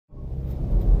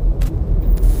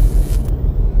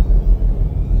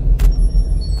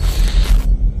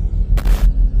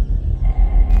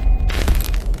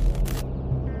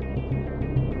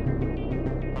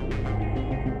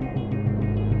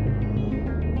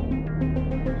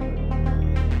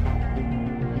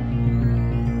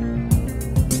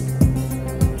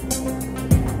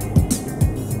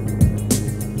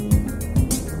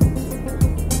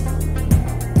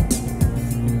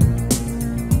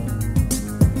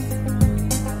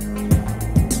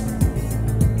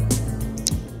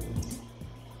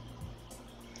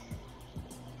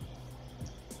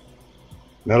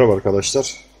Merhaba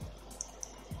arkadaşlar.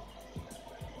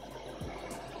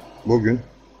 Bugün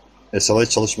SLI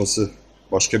çalışması,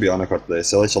 başka bir anakartla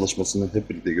SLI çalışmasını hep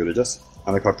birlikte göreceğiz.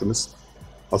 Anakartımız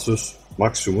Asus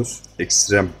Maximus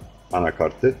Extreme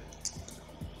anakartı.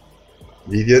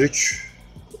 DDR3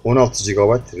 16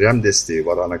 GB RAM desteği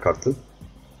var anakartın.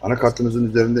 Anakartımızın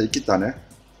üzerinde iki tane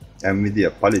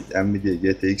NVIDIA PALIT NVIDIA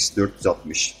GTX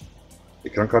 460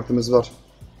 ekran kartımız var.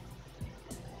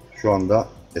 Şu anda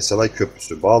SLI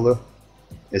köprüsü bağlı.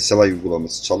 SLI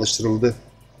uygulaması çalıştırıldı.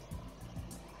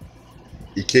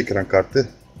 İki ekran kartı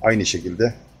aynı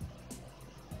şekilde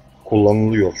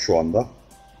kullanılıyor şu anda.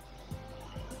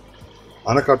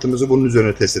 Anakartımızı bunun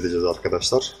üzerine test edeceğiz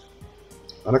arkadaşlar.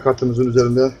 Anakartımızın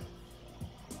üzerinde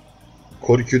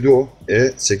Core 2 Duo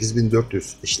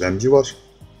E8400 işlemci var.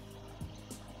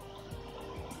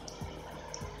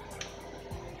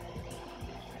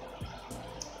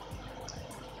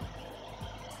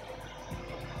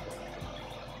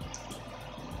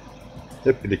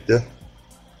 Hep birlikte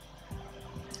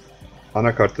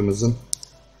anakartımızın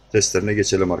testlerine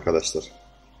geçelim arkadaşlar.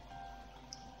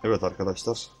 Evet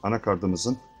arkadaşlar,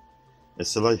 anakartımızın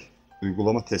SLI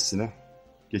uygulama testine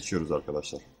geçiyoruz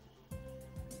arkadaşlar.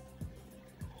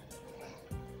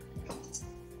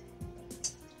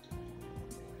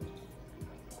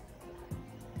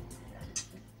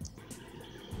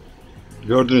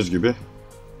 Gördüğünüz gibi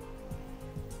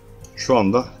şu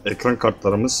anda ekran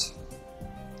kartlarımız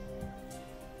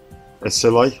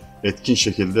SLI etkin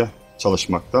şekilde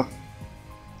çalışmakta.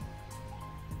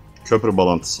 Köprü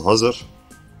bağlantısı hazır.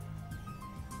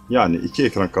 Yani iki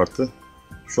ekran kartı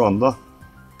şu anda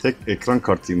tek ekran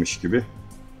kartıymış gibi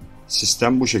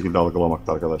sistem bu şekilde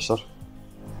algılamakta arkadaşlar.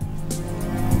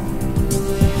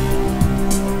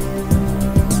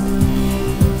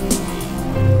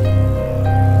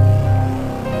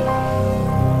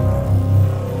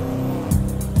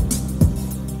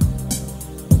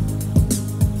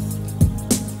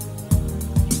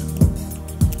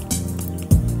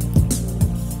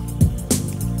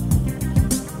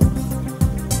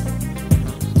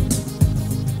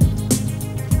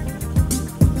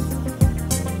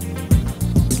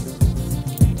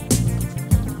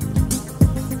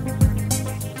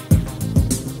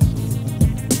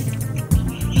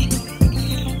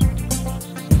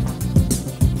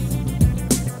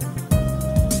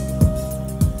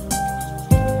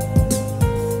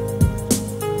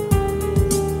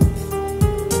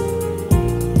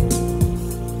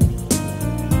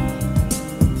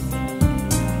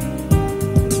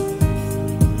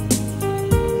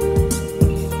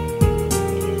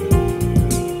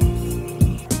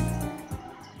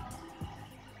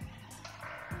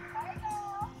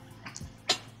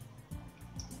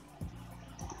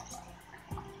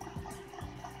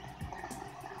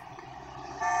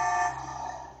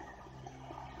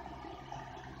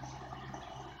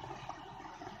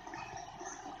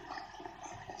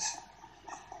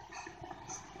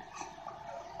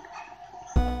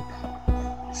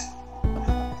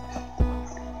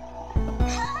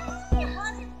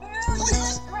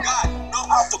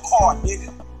 Out the car,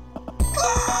 nigga.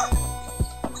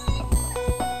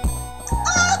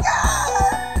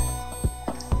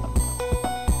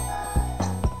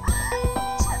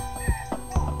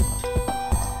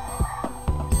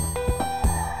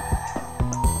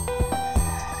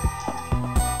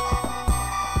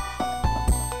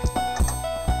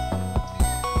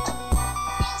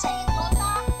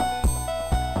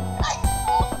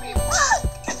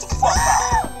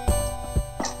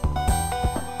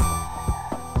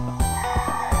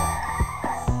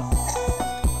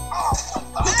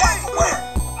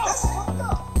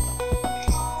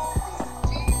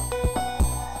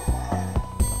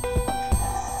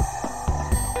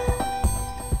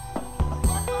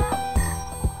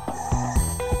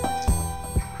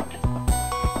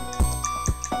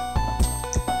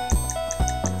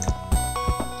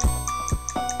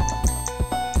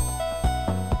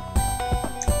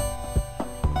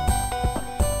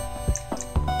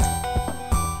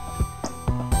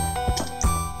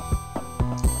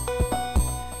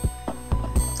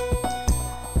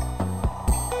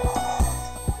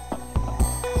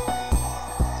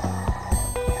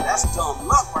 That's dumb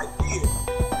luck right there.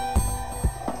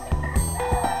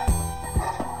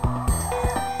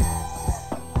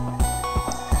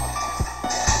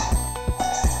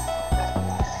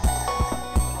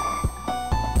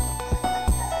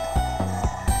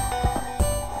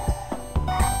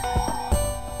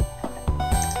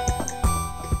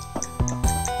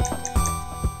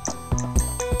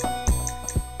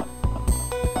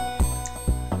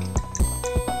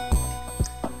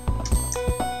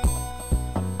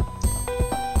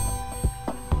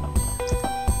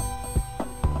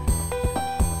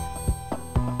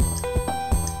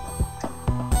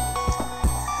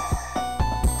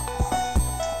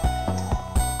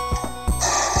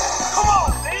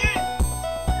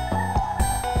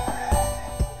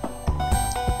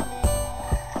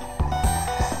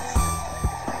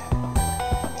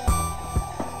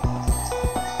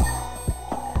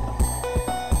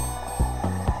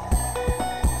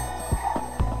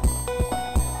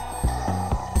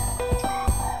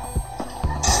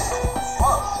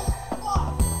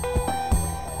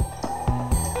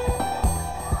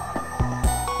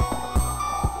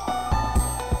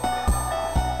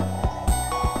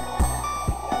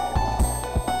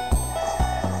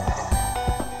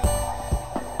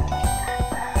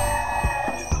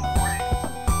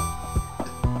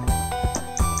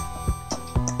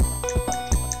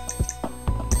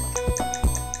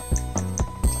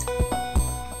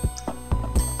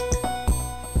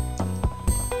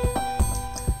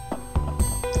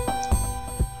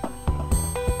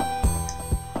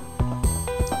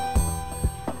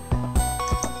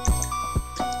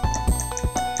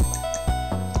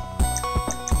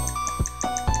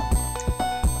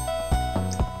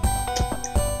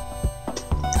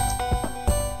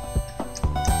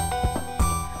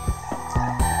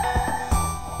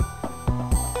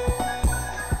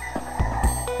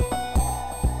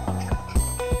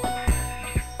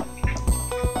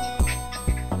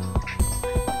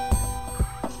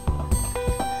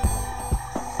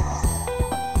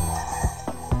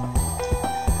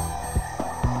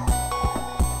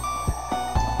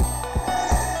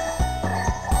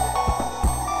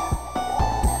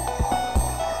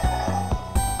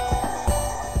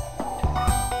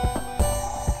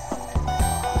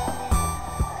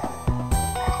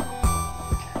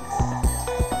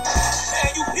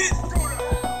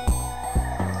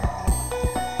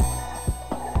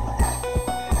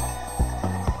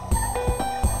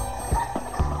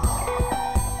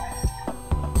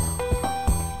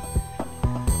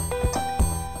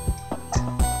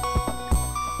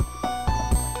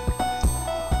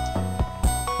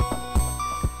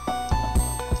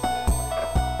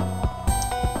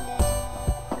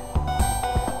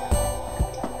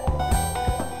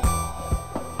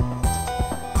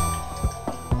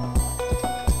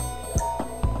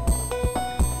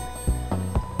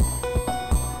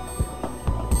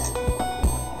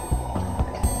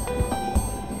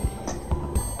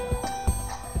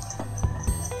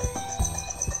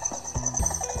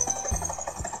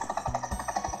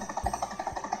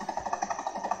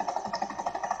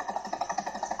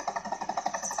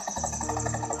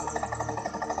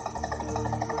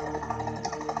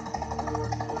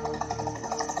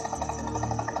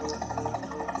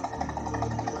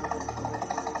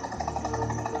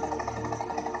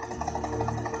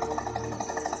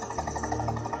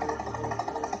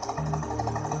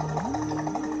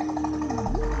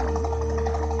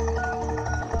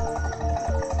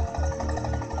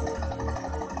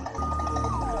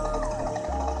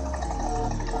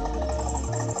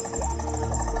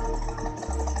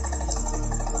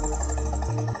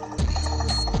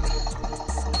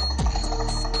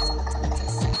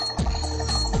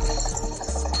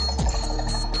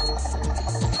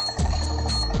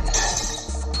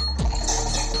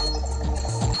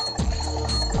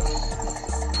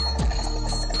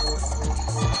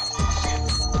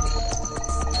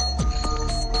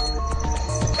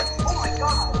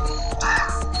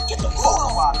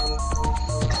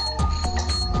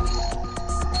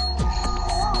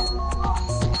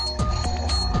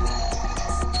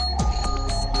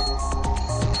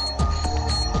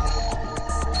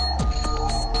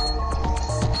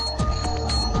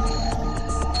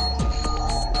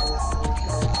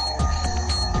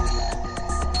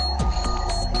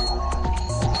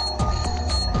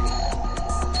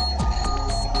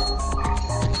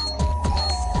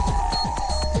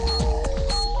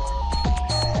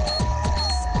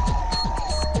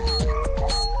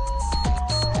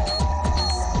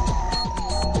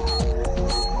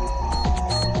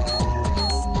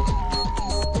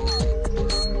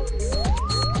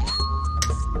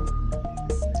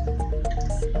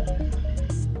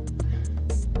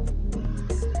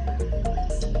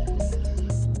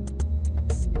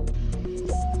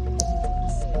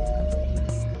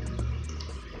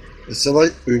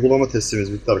 SLI uygulama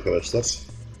testimiz bitti arkadaşlar.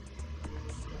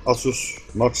 Asus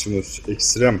Maximus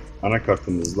Extreme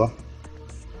anakartımızla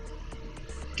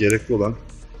gerekli olan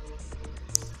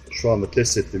şu anda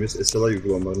test ettiğimiz SLI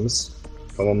uygulamalarımız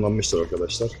tamamlanmıştır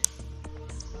arkadaşlar.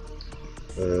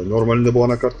 Normalinde bu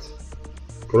anakart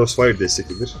Crossfire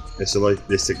desteklidir. SLI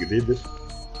destekli değildir.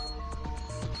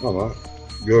 Ama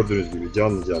gördüğünüz gibi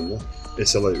canlı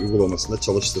SLI uygulamasında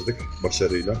çalıştırdık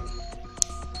başarıyla.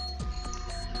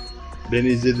 Beni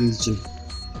izlediğiniz için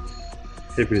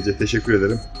hepinize teşekkür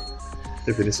ederim.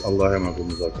 Hepiniz Allah'a emanet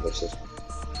olunuz arkadaşlar.